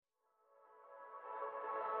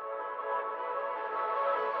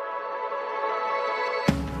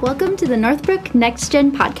Welcome to the Northbrook Next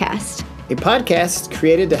Gen Podcast, a podcast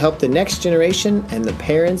created to help the next generation and the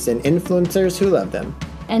parents and influencers who love them.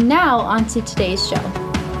 And now, on to today's show.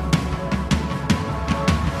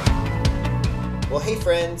 Well, hey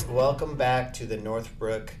friends, welcome back to the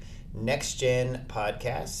Northbrook Next Gen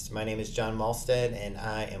Podcast. My name is John Malstead, and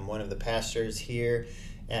I am one of the pastors here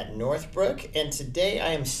at Northbrook. And today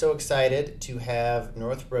I am so excited to have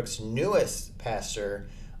Northbrook's newest pastor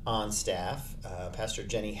on staff. Pastor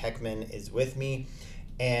Jenny Heckman is with me,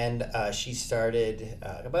 and she started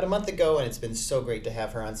about a month ago, and it's been so great to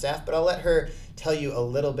have her on staff. But I'll let her tell you a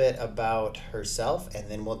little bit about herself, and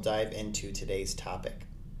then we'll dive into today's topic.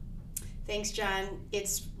 Thanks, John.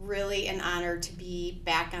 It's really an honor to be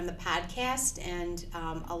back on the podcast, and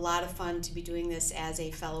a lot of fun to be doing this as a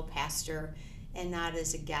fellow pastor and not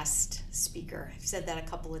as a guest speaker. I've said that a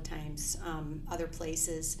couple of times other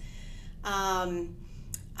places.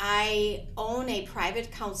 I own a private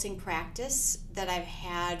counseling practice that I've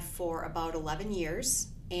had for about 11 years,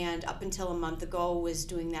 and up until a month ago was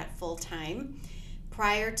doing that full time.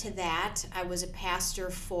 Prior to that, I was a pastor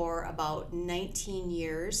for about 19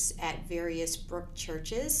 years at various Brook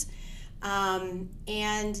churches, and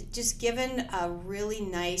just given a really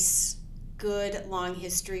nice, good, long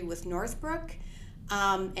history with Northbrook,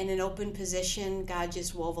 and an open position, God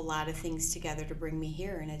just wove a lot of things together to bring me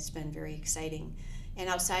here, and it's been very exciting. And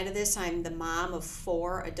outside of this, I'm the mom of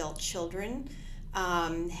 4 adult children,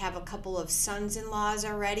 have a couple of sons-in-laws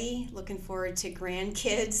already, looking forward to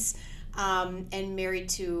grandkids, and married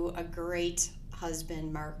to a great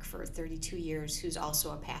husband, Mark, for 32 years, who's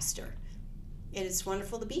also a pastor. And it's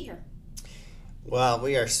wonderful to be here. Well,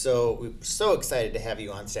 we're so excited to have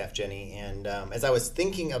you on staff, Jenny. And as I was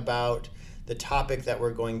thinking about the topic that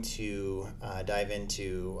we're going to dive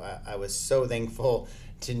into, I was so thankful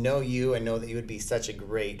to know you and know that you would be such a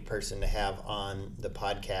great person to have on the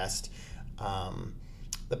podcast.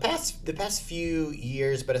 The past few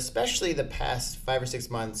years, but especially the past 5 or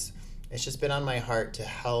 6 months, it's just been on my heart to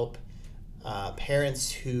help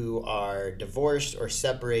parents who are divorced or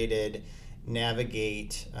separated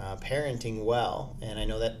navigate parenting well. And I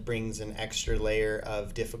know that brings an extra layer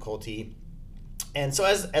of difficulty. And so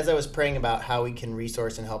as I was praying about how we can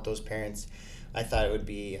resource and help those parents, I thought it would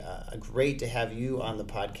be great to have you on the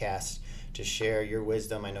podcast to share your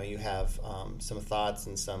wisdom. I know you have some thoughts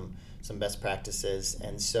and some best practices.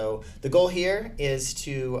 And so the goal here is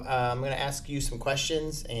to, I'm going to ask you some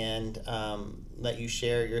questions and let you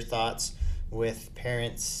share your thoughts with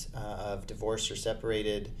parents of divorced or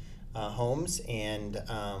separated homes, and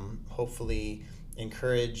hopefully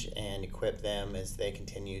encourage and equip them as they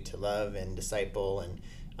continue to love and disciple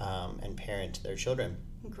and parent their children.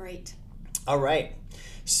 Great. All right.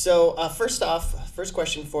 So first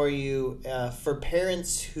question for you, for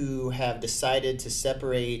parents who have decided to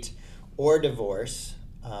separate or divorce,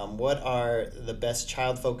 what are the best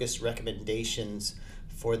child-focused recommendations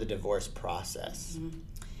for the divorce process? Mm-hmm.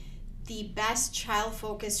 The best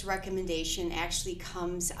child-focused recommendation actually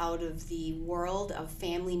comes out of the world of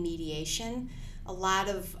family mediation. A lot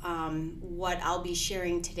of what I'll be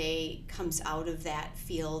sharing today comes out of that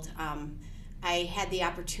field. I had the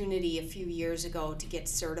opportunity a few years ago to get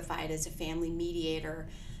certified as a family mediator,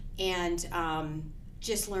 and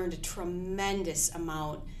just learned a tremendous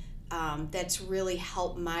amount that's really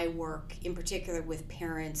helped my work, in particular with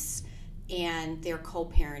parents and their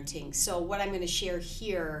co-parenting. So what I'm going to share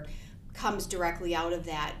here comes directly out of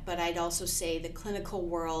that, but I'd also say the clinical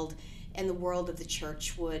world and the world of the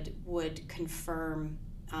church would confirm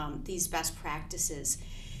these best practices.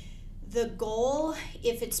 The goal,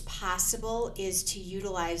 if it's possible, is to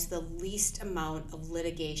utilize the least amount of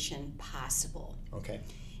litigation possible. Okay.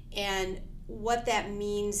 And what that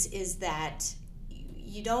means is that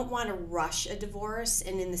you don't want to rush a divorce,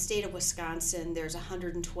 and in the state of Wisconsin, there's a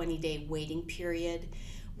 120-day waiting period,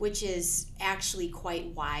 which is actually quite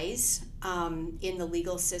wise in the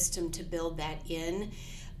legal system to build that in,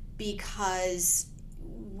 because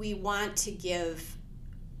we want to give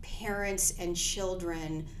parents and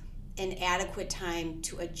children an adequate time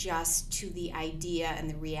to adjust to the idea and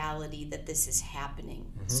the reality that this is happening.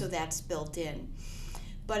 Mm-hmm. So that's built in.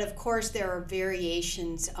 But of course, there are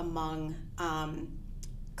variations among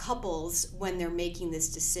couples when they're making this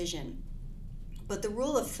decision. But the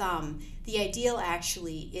rule of thumb, the ideal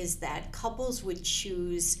actually, is that couples would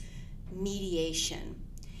choose mediation.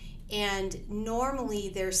 And normally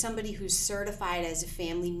there's somebody who's certified as a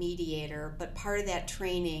family mediator, but part of that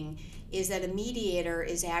training is that a mediator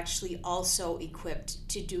is actually also equipped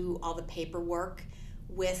to do all the paperwork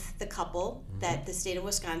with the couple that the state of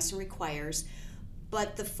Wisconsin requires.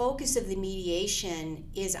 But the focus of the mediation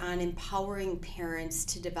is on empowering parents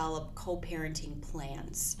to develop co-parenting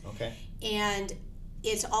plans. Okay. And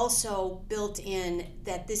it's also built in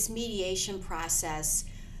that this mediation process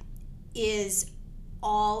is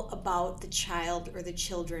all about the child or the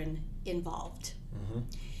children involved. Mm-hmm.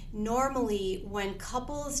 Normally, when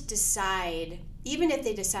couples decide, even if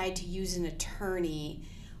they decide to use an attorney,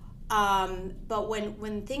 but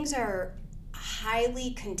when things are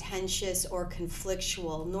highly contentious or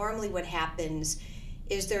conflictual, normally what happens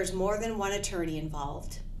is there's more than one attorney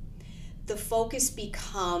involved. The focus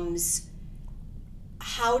becomes,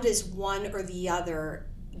 how does one or the other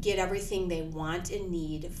get everything they want and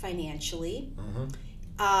need financially,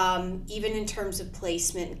 even in terms of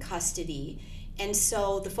placement and custody. And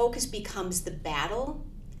so the focus becomes the battle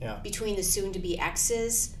between the soon-to-be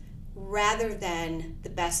exes rather than the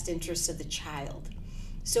best interests of the child.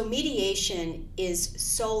 So mediation is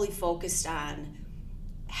solely focused on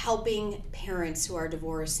helping parents who are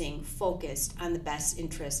divorcing focused on the best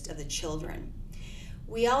interest of the children.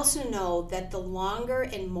 We also know that the longer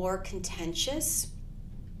and more contentious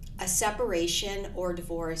a separation or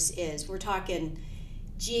divorce is, we're talking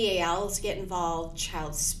GALs get involved,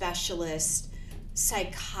 child specialists,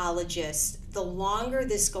 psychologists, the longer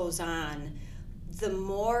this goes on, the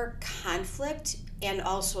more conflict and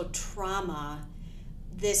also trauma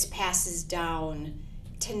this passes down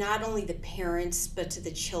to not only the parents but to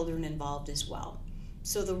the children involved as well.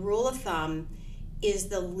 So the rule of thumb is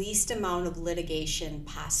the least amount of litigation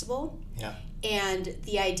possible. Yeah. And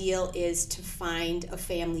the ideal is to find a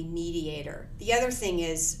family mediator. The other thing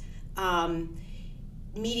is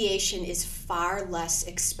mediation is far less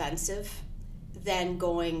expensive than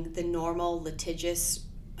going the normal litigious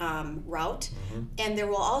route. And there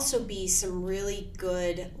will also be some really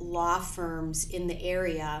good law firms in the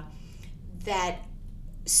area that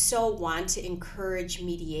so want to encourage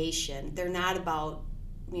mediation. They're not about,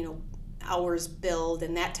 hours billed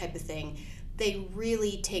and that type of thing. They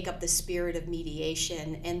really take up the spirit of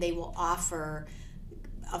mediation, and they will offer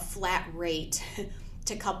a flat rate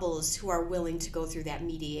to couples who are willing to go through that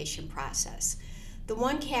mediation process. The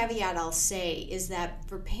one caveat I'll say is that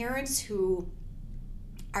for parents who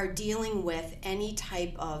are dealing with any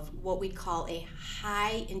type of what we call a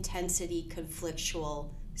high intensity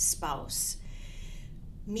conflictual spouse,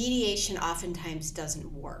 mediation oftentimes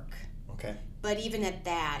doesn't work. Okay. But even at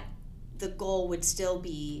that, the goal would still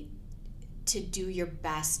be to do your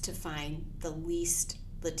best to find the least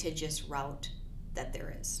litigious route that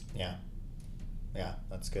there is. Yeah,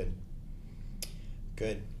 that's good.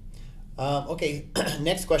 Good. Okay,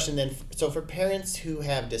 next question then. So for parents who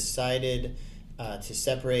have decided to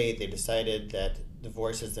separate, they decided that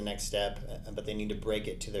divorce is the next step, but they need to break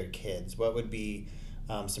it to their kids, what would be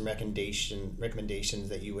some recommendations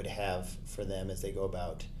that you would have for them as they go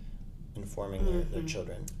about informing their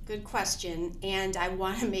children? Good question. And I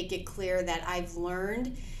want to make it clear that I've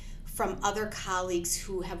learned from other colleagues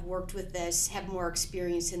who have worked with this, have more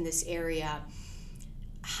experience in this area,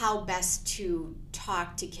 how best to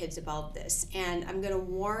talk to kids about this. And I'm going to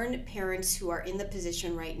warn parents who are in the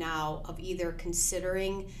position right now of either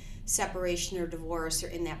considering separation or divorce or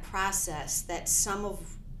in that process that some of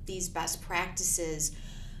these best practices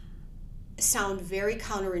sound very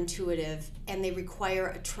counterintuitive, and they require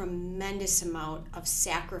a tremendous amount of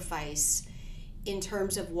sacrifice in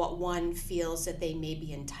terms of what one feels that they may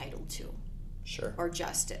be entitled to. Sure. Or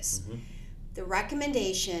justice. The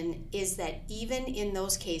recommendation is that even in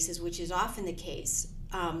those cases, which is often the case,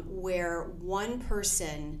 where one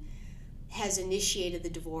person has initiated the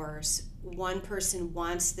divorce, one person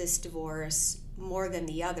wants this divorce more than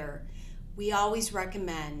the other, we always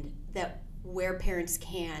recommend that where parents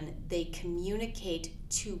can, they communicate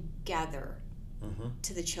together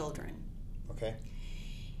to the children. Okay.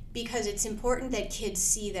 Because it's important that kids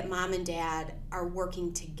see that mom and dad are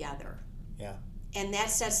working together. Yeah. And that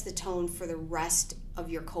sets the tone for the rest of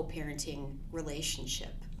your co-parenting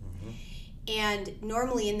relationship. And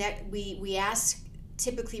normally in that, we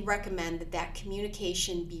typically recommend that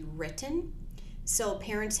communication be written, so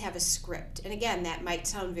parents have a script. And again, that might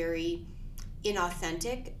sound very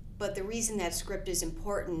inauthentic, but the reason that script is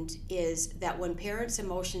important is that when parents'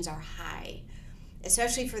 emotions are high,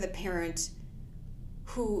 especially for the parent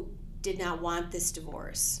who did not want this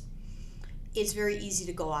divorce, it's very easy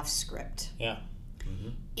to go off script. Yeah.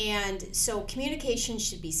 And so communication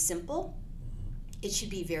should be simple. It should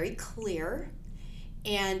be very clear.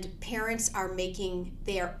 And parents are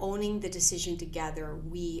owning the decision together.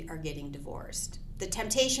 We are getting divorced. The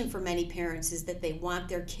temptation for many parents is that they want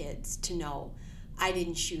their kids to know, I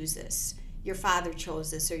didn't choose this. Your father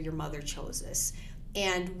chose this or your mother chose this.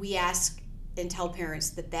 And we ask and tell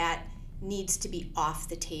parents that needs to be off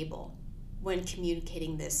the table when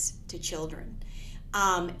communicating this to children.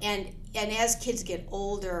 And as kids get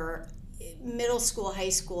older, middle school, high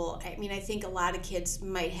school, I mean, I think a lot of kids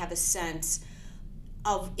might have a sense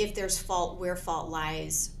of if there's fault, where fault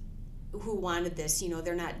lies, who wanted this. You know,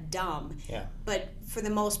 they're not dumb. Yeah. But for the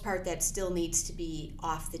most part, that still needs to be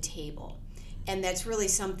off the table. And that's really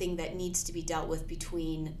something that needs to be dealt with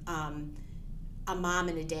between a mom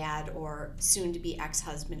and a dad, or soon-to-be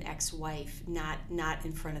ex-husband, ex-wife, not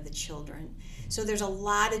in front of the children. So there's a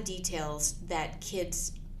lot of details that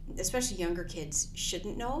kids, especially younger kids,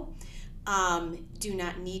 shouldn't know, do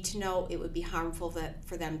not need to know. It would be harmful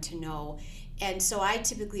for them to know. And so I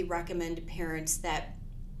typically recommend to parents that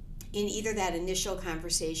in either that initial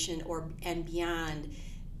conversation and beyond,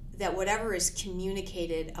 that whatever is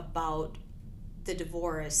communicated about the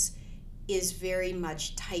divorce is very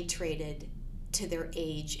much titrated to their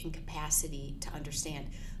age and capacity to understand.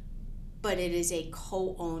 But it is a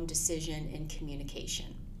co-owned decision and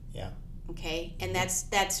communication. Yeah. Okay? And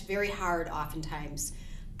that's very hard oftentimes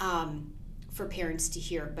for parents to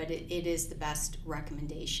hear, but it is the best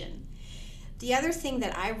recommendation. The other thing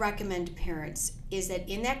that I recommend to parents is that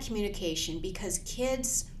in that communication, because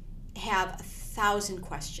kids have 1,000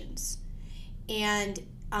 questions, and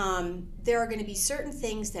there are going to be certain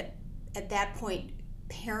things that at that point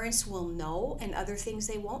parents will know and other things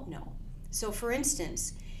they won't know. So for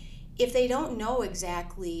instance, if they don't know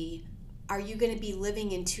exactly, are you going to be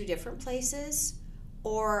living in 2 different places,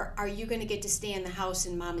 or are you going to get to stay in the house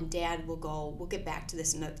and mom and dad we'll get back to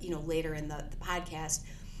this later in the podcast,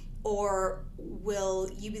 or will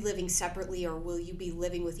you be living separately, or will you be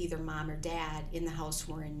living with either mom or dad in the house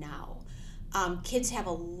we're in now? Kids have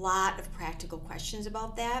a lot of practical questions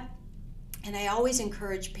about that. And I always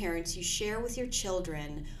encourage parents, you share with your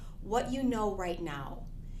children what you know right now.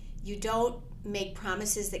 You don't make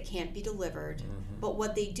promises that can't be delivered, but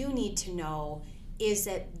what they do need to know is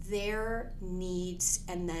that their needs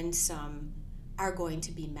and then some are going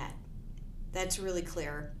to be met. That's really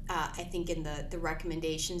clear, I think, in the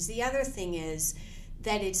recommendations. The other thing is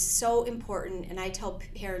that it's so important, and I tell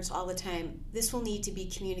parents all the time, this will need to be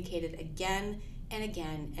communicated again and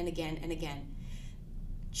again and again and again.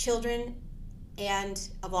 Children and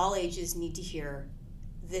of all ages need to hear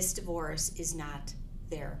this divorce is not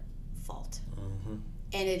their fault,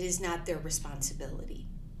 and it is not their responsibility.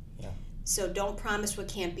 Yeah. So don't promise what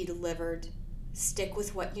can't be delivered. Stick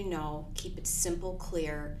with what you know. Keep it simple,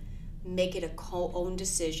 clear. Make it a co-owned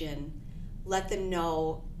decision. Let them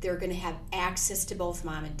know they're going to have access to both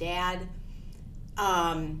mom and dad,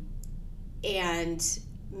 and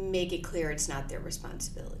make it clear it's not their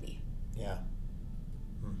responsibility. Yeah.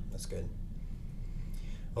 That's good.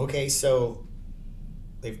 Okay, so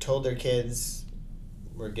they've told their kids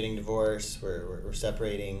we're getting divorced, we're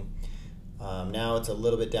separating. Now it's a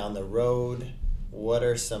little bit down the road. What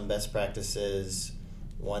are some best practices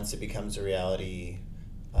once it becomes a reality?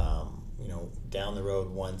 Down the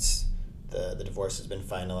road, once the divorce has been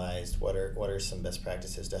finalized, what are some best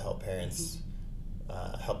practices to help parents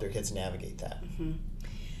help their kids navigate that?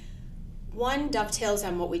 One dovetails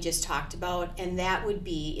on what we just talked about, and that would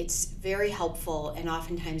be, it's very helpful and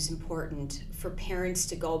oftentimes important for parents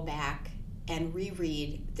to go back and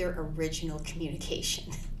reread their original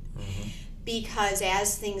communication. Because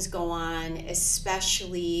as things go on,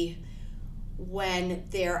 especially when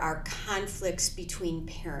there are conflicts between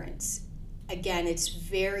parents, again, it's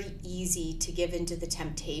very easy to give into the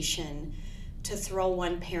temptation to throw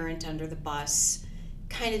one parent under the bus,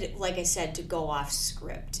 kind of, like I said, to go off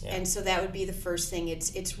script. Yeah. And so that would be the first thing.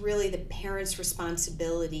 It's really the parents'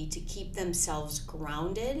 responsibility to keep themselves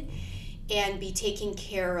grounded and be taking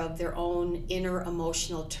care of their own inner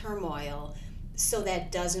emotional turmoil so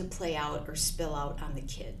that doesn't play out or spill out on the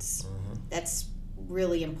kids. That's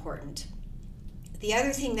really important. The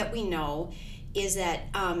other thing that we know is that,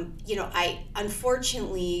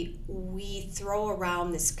 unfortunately, we throw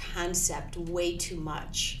around this concept way too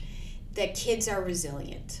much that kids are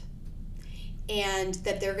resilient and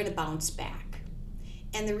that they're going to bounce back.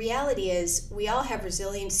 And the reality is we all have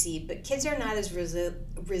resiliency, but kids are not as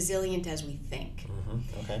resilient as we think.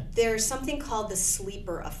 Okay. There's something called the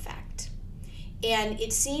sleeper effect. And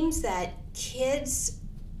it seems that kids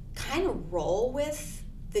kind of roll with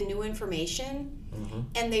the new information,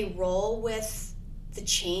 and they roll with the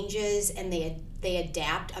changes, and they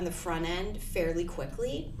adapt on the front end fairly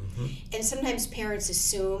quickly. And sometimes parents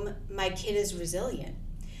assume my kid is resilient.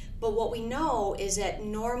 But what we know is that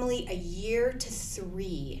normally a year to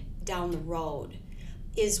 3 down the road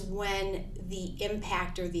is when the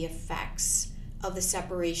impact or the effects of the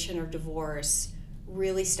separation or divorce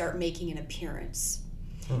really start making an appearance.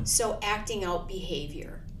 So acting out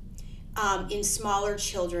behavior. In smaller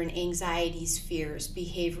children, anxieties, fears,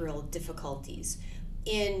 behavioral difficulties.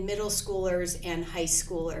 In middle schoolers and high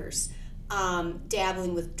schoolers,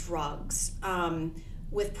 dabbling with drugs,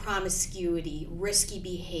 with promiscuity, risky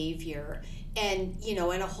behavior, and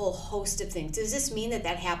and a whole host of things. Does this mean that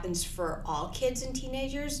happens for all kids and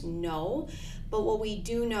teenagers? No. But what we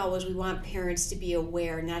do know is we want parents to be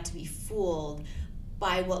aware, not to be fooled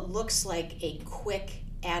by what looks like a quick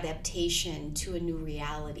adaptation to a new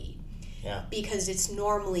reality. Yeah. Because it's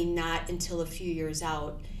normally not until a few years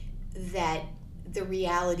out that the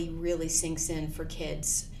reality really sinks in for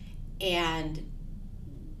kids, and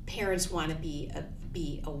parents want to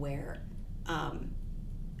be aware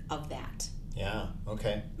of that. Yeah.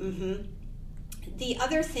 Okay. The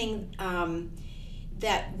other thing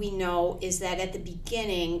that we know is that at the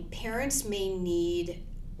beginning, parents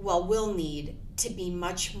will need to be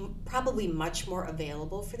probably much more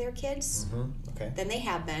available for their kids than they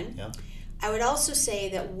have been. Yeah. I would also say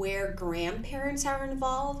that where grandparents are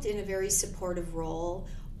involved in a very supportive role,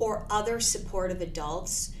 or other supportive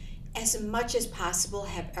adults, as much as possible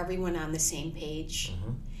have everyone on the same page.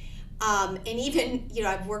 And even,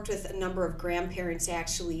 I've worked with a number of grandparents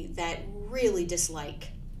actually that really dislike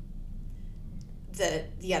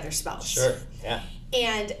the other spouse. Sure, yeah.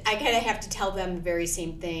 And I kind of have to tell them the very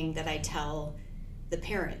same thing that I tell the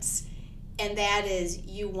parents. And that is,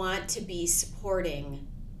 you want to be supporting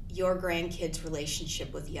your grandkids'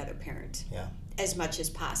 relationship with the other parent as much as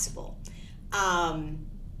possible.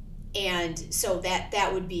 And so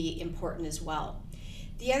that would be important as well.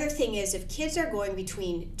 The other thing is, if kids are going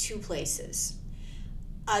between two places,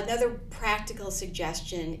 another practical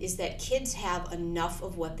suggestion is that kids have enough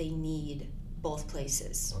of what they need both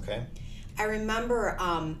places. Okay. I remember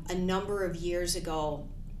a number of years ago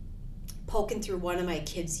poking through one of my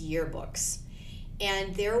kids' yearbooks,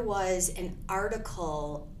 and there was an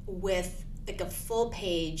article with like a full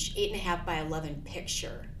page 8.5 by 11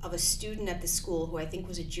 picture of a student at the school who I think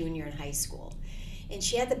was a junior in high school, and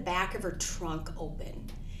she had the back of her trunk open,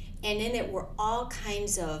 and in it were all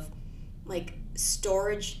kinds of like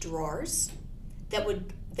storage drawers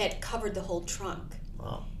that covered the whole trunk.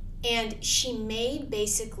 Wow. And she made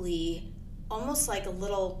basically almost like a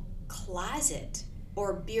little closet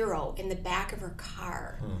or bureau in the back of her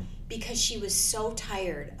car because she was so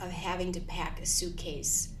tired of having to pack a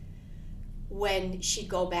suitcase when she'd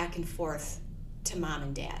go back and forth to mom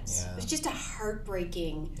and dad's. Yeah. It was just a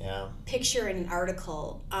heartbreaking Yeah. picture in an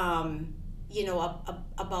article,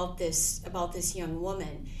 about this young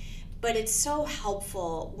woman. But it's so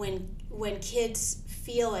helpful when kids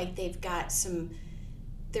feel like they've got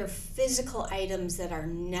their physical items that are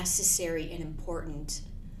necessary and important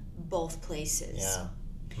both places. Yeah.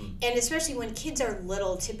 And especially when kids are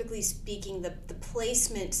little, typically speaking, the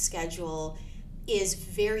placement schedule is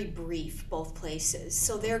very brief both places.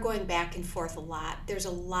 So they're going back and forth a lot. There's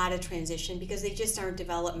a lot of transition because they just aren't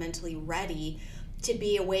developmentally ready to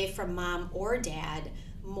be away from mom or dad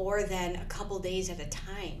more than a couple days at a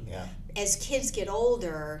time. Yeah. As kids get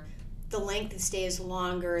older, the length of stay is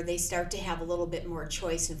longer. They start to have a little bit more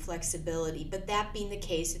choice and flexibility. But that being the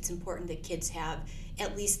case, it's important that kids have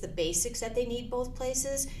at least the basics that they need both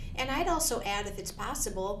places. And I'd also add, if it's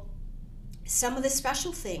possible, some of the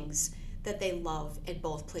special things that they love at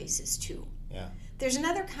both places too. Yeah. There's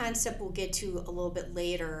another concept we'll get to a little bit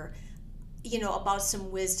later, about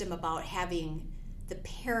some wisdom about having the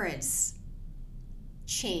parents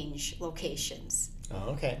change locations.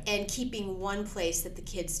 Oh, okay. And keeping one place that the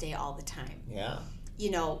kids stay all the time. Yeah.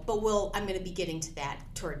 But I'm going to be getting to that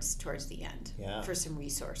towards the end for some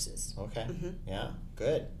resources. Okay. Yeah.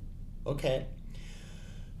 Good. Okay.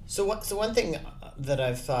 So one thing that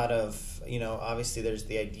I've thought of, obviously there's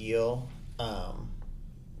the ideal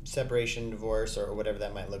separation, divorce, or whatever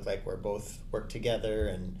that might look like, where both work together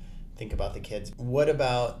and think about the kids. What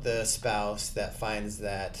about the spouse that finds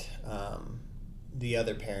that the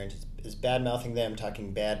other parent is bad-mouthing them,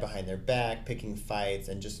 talking bad behind their back, picking fights,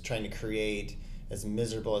 and just trying to create as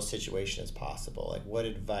miserable a situation as possible? Like, what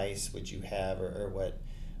advice would you have, or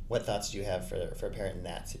what thoughts do you have for a parent in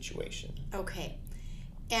that situation? Okay.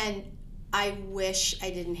 And I wish I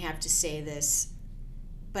didn't have to say this,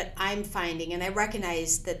 but I'm finding, and I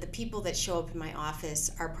recognize that the people that show up in my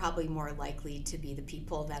office are probably more likely to be the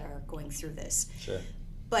people that are going through this. Sure.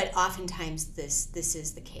 But oftentimes this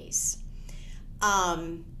is the case.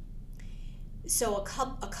 So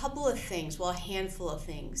a couple of things, a handful of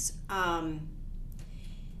things.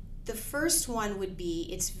 The first one would be,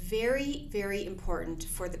 it's very, very important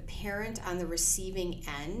for the parent on the receiving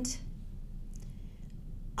end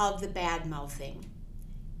of the bad mouthing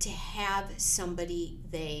to have somebody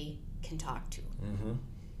they can talk to. Mm-hmm.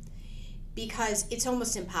 Because it's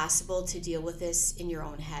almost impossible to deal with this in your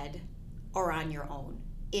own head or on your own.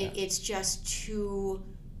 It's just too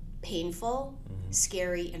painful,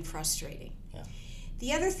 scary, and frustrating. Yeah.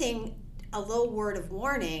 The other thing, a little word of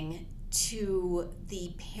warning to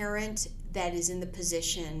the parent that is in the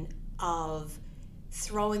position of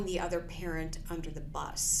throwing the other parent under the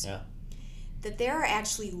bus. Yeah. That there are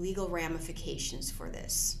actually legal ramifications for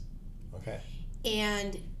this. Okay.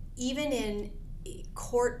 And even in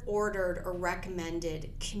court-ordered or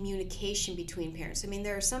recommended communication between parents. I mean,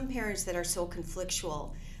 there are some parents that are so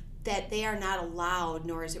conflictual that they are not allowed,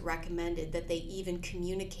 nor is it recommended, that they even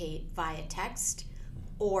communicate via text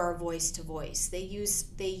or voice to voice. They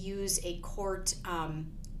use a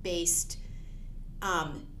court-based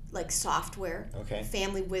like software. Okay.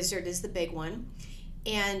 Family Wizard is the big one.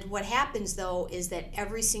 And what happens though is that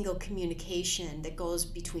every single communication that goes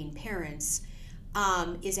between parents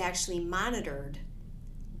is actually monitored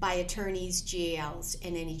by attorneys, GALs,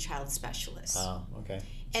 and any child specialists. Oh, okay.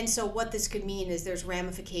 And so what this could mean is there's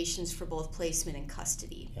ramifications for both placement and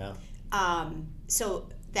custody. Yeah. So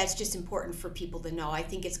that's just important for people to know. I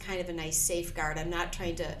think it's kind of a nice safeguard. I'm not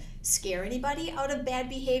trying to scare anybody out of bad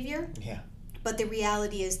behavior. Yeah. But the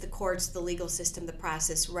reality is the courts, the legal system, the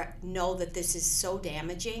process know that this is so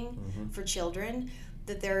damaging for children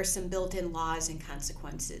that there are some built-in laws and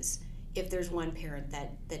consequences if there's one parent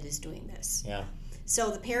that is doing this. Yeah.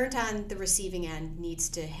 So the parent on the receiving end needs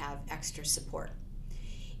to have extra support.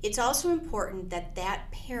 It's also important that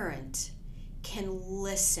that parent can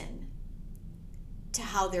listen to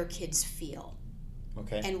how their kids feel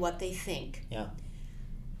Okay. and what they think Yeah.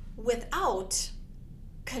 without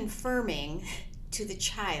confirming to the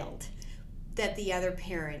child that the other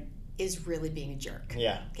parent is really being a jerk.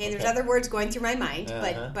 Yeah. Okay, there's other words going through my mind,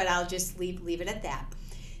 Uh-huh. but I'll just leave it at that.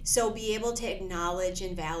 So be able to acknowledge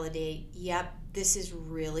and validate, yep, this is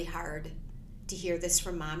really hard to hear this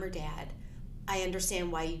from mom or dad. I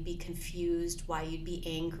understand why you'd be confused, why you'd be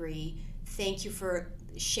angry. Thank you for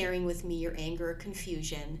sharing with me your anger or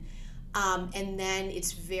confusion. And then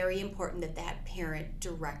it's very important that that parent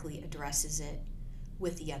directly addresses it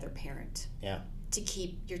with the other parent. Yeah. To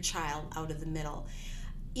keep your child out of the middle.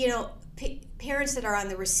 You know, parents that are on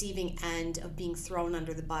the receiving end of being thrown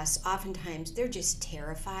under the bus, oftentimes they're just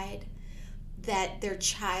terrified that their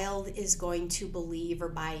child is going to believe or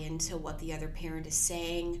buy into what the other parent is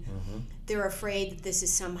saying. They're afraid that this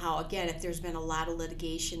is somehow, again, if there's been a lot of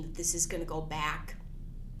litigation, that this is going to go back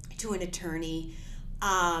to an attorney,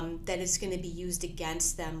 that it's going to be used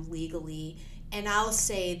against them legally. And I'll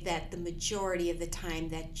say that the majority of the time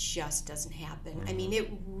that just doesn't happen. I mean, it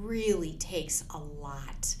really takes a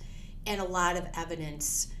lot and a lot of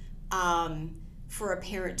evidence for a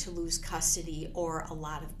parent to lose custody or a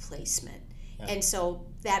lot of placement. Yeah. And so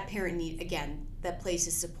that parent that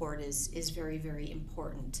places support is very, very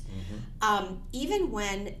important. Even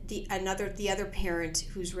when the other parent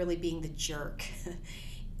who's really being the jerk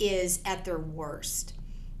is at their worst,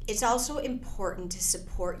 it's also important to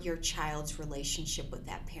support your child's relationship with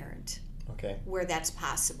that parent. Okay. Where that's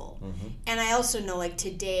possible. And I also know, like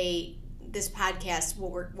today, this podcast,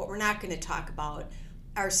 what we're not going to talk about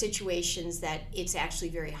are situations that it's actually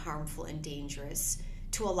very harmful and dangerous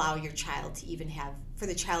to allow your child to even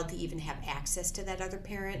have access to that other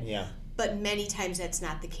parent. Yeah. But many times that's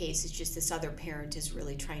not the case. It's just this other parent is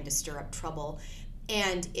really trying to stir up trouble.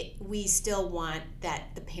 And we still want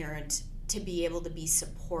the parent to be able to be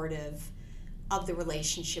supportive of the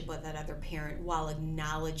relationship with that other parent while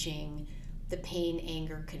acknowledging the pain,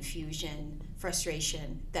 anger, confusion,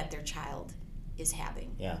 frustration that their child is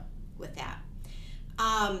having with that.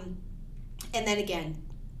 And then again,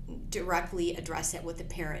 directly address it with the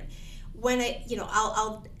parent. When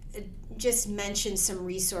I'll just mention some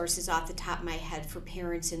resources off the top of my head for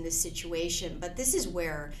parents in this situation, but this is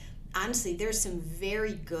where, honestly, there's some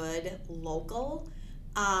very good local,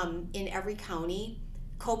 in every county,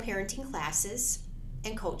 co-parenting classes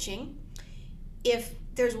and coaching. If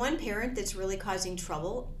there's one parent that's really causing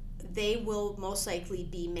trouble, they will most likely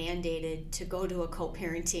be mandated to go to a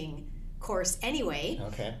co-parenting course anyway.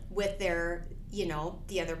 Okay. With their,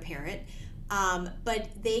 the other parent. But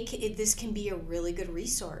this can be a really good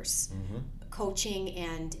resource, coaching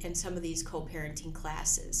and some of these co-parenting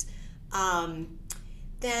classes.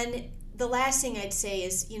 Then the last thing I'd say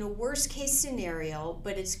is, worst case scenario,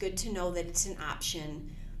 but it's good to know that it's an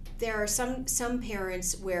option. There are some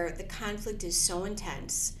parents where the conflict is so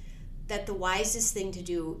intense that the wisest thing to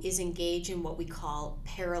do is engage in what we call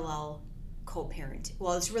parallel co-parenting.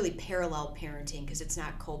 Well, it's really parallel parenting because it's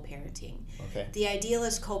not co-parenting. Okay. The ideal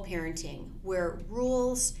is co-parenting, where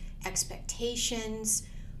rules, expectations,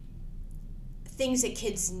 things that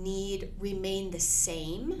kids need remain the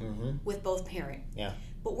same with both parents. Yeah.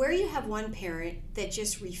 But where you have one parent that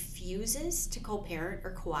just refuses to co-parent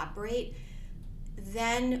or cooperate,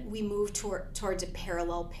 then we move towards a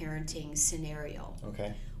parallel parenting scenario.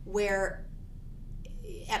 Okay. Where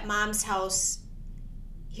at mom's house,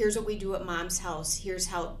 here's what we do at mom's house, here's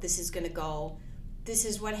how this is going to go, this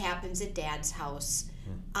is what happens at dad's house.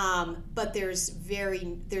 But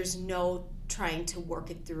there's no trying to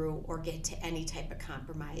work it through or get to any type of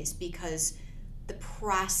compromise, because the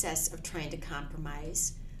process of trying to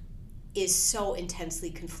compromise is so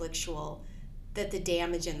intensely conflictual that the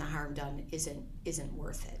damage and the harm done isn't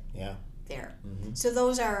worth it. Yeah. There. So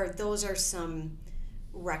those are some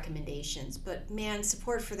recommendations. But man,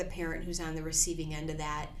 support for the parent who's on the receiving end of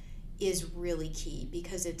that is really key,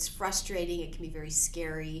 because it's frustrating, it can be very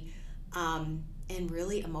scary, and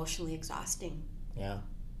really emotionally exhausting. Yeah.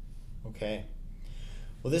 Okay.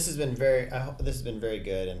 Well, this has been very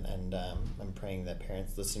good, and I'm praying that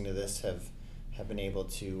parents listening to this have been able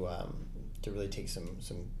to really take some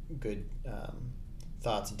good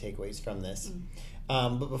thoughts and takeaways from this.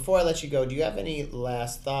 But before I let you go, do you have any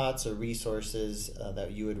last thoughts or resources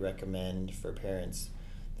that you would recommend for parents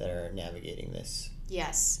that are navigating this?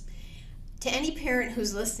 Yes. To any parent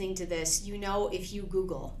who's listening to this, if you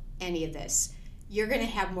Google any of this, you're going to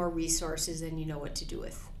have more resources than you know what to do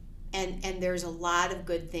with. And there's a lot of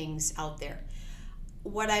good things out there.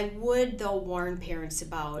 What I would, though, warn parents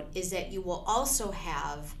about is that you will also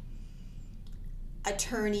have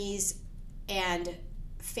attorneys and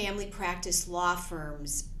family practice law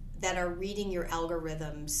firms that are reading your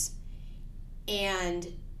algorithms and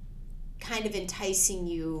kind of enticing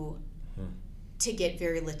you to get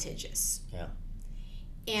very litigious. Yeah.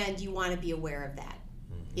 And you want to be aware of that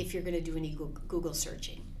if you're going to do any Google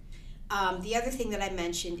searching. The other thing that I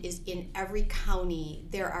mentioned is in every county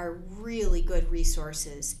there are really good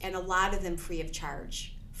resources, and a lot of them free of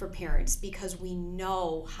charge for parents, because we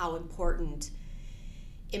know how important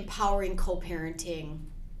empowering co-parenting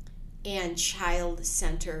and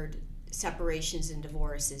child-centered separations and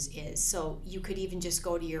divorces is. So you could even just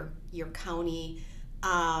go to your county.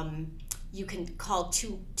 You can call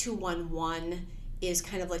 211 is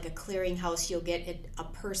kind of like a clearinghouse. You'll get a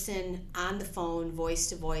person on the phone, voice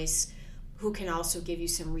to voice, who can also give you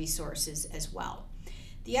some resources as well.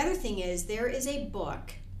 The other thing is there is a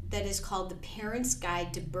book that is called The Parent's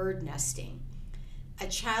Guide to Bird Nesting, a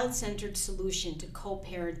child-centered solution to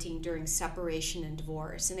co-parenting during separation and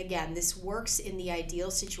divorce. And again, this works in the ideal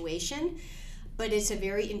situation, but it's a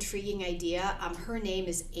very intriguing idea. Her name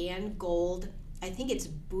is Anne Gold. I think it's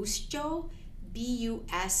Buscho, Buscho.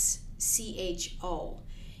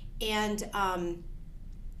 And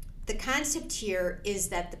the concept here is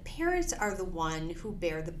that the parents are the one who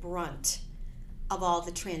bear the brunt of all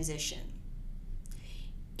the transition.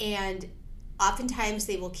 And oftentimes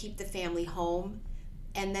they will keep the family home,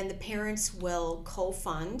 and then the parents will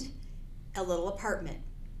co-fund a little apartment.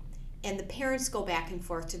 And the parents go back and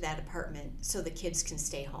forth to that apartment so the kids can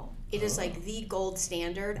stay home. It is like the gold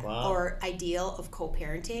standard or ideal of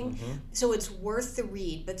co-parenting. So it's worth the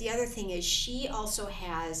read. But the other thing is she's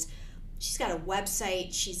got a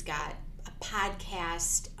website, she's got a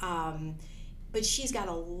podcast, but she's got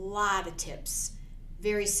a lot of tips,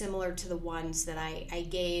 very similar to the ones that I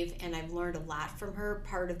gave, and I've learned a lot from her.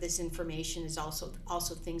 Part of this information is also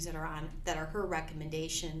things that are her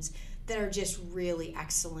recommendations that are just really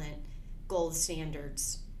excellent gold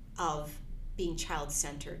standards of being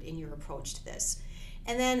child-centered in your approach to this.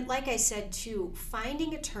 And then, like I said too,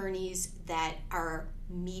 finding attorneys that are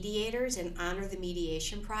mediators and honor the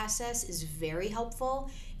mediation process is very helpful.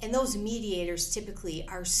 And those mediators typically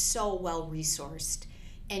are so well resourced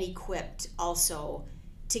and equipped also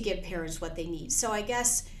to give parents what they need. So I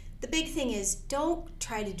guess the big thing is, don't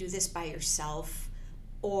try to do this by yourself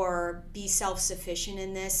or be self-sufficient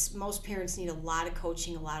in this. Most parents need a lot of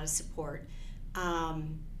coaching, a lot of support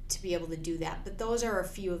to be able to do that. But those are a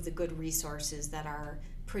few of the good resources that are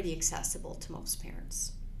pretty accessible to most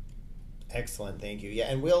parents. Excellent, thank you.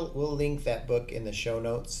 Yeah, and we'll link that book in the show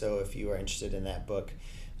notes. So if you are interested in that book,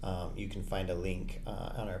 you can find a link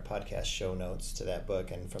on our podcast show notes to that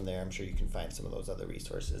book, and from there I'm sure you can find some of those other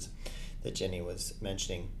resources that Jenny was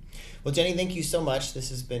mentioning. Well, Jenny, thank you so much. This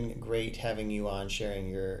has been great having you on, sharing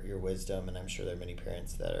your wisdom, and I'm sure there are many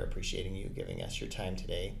parents that are appreciating you giving us your time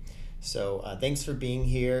today. So thanks for being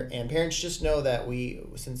here. And parents, just know that we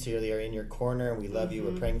sincerely are in your corner. We love you.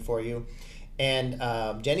 We're praying for you.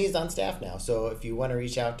 And Jenny is on staff now, so if you want to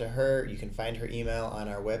reach out to her, you can find her email on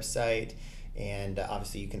our website, and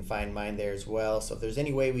obviously you can find mine there as well. So if there's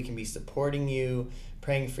any way we can be supporting you,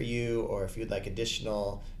 praying for you, or if you'd like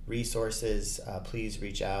additional resources, please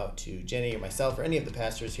reach out to Jenny or myself or any of the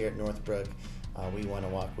pastors here at Northbrook. We want to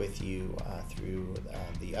walk with you through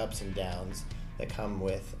the ups and downs that come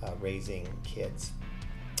with raising kids.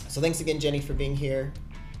 So thanks again, Jenny, for being here.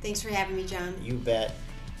 Thanks for having me, John. You bet.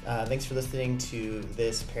 Thanks for listening to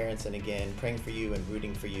this, parents, and again, praying for you and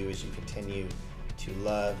rooting for you as you continue to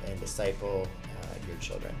love and disciple your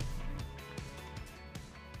children.